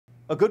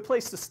A good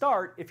place to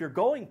start, if you're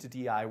going to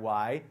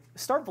DIY,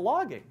 start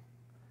vlogging.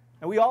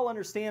 And we all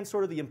understand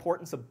sort of the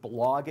importance of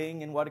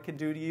blogging and what it can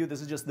do to you.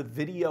 This is just the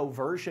video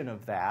version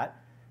of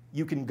that.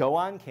 You can go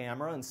on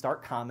camera and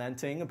start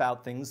commenting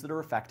about things that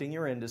are affecting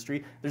your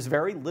industry. There's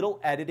very little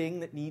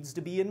editing that needs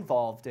to be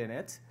involved in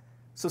it.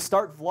 So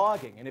start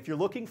vlogging. And if you're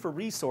looking for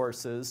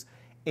resources,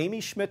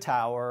 Amy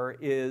Schmittauer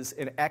is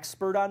an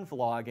expert on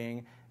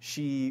vlogging.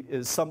 She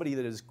is somebody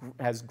that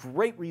has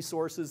great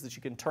resources that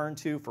you can turn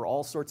to for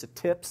all sorts of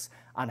tips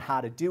on how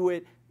to do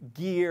it,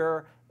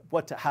 gear,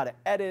 how to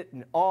edit,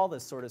 and all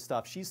this sort of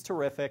stuff. She's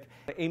terrific.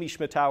 Amy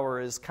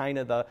Schmittauer is kind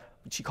of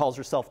she calls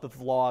herself the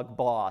vlog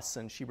boss,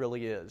 and she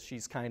really is.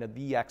 She's kind of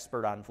the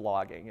expert on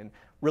vlogging, and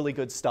really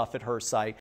good stuff at her site.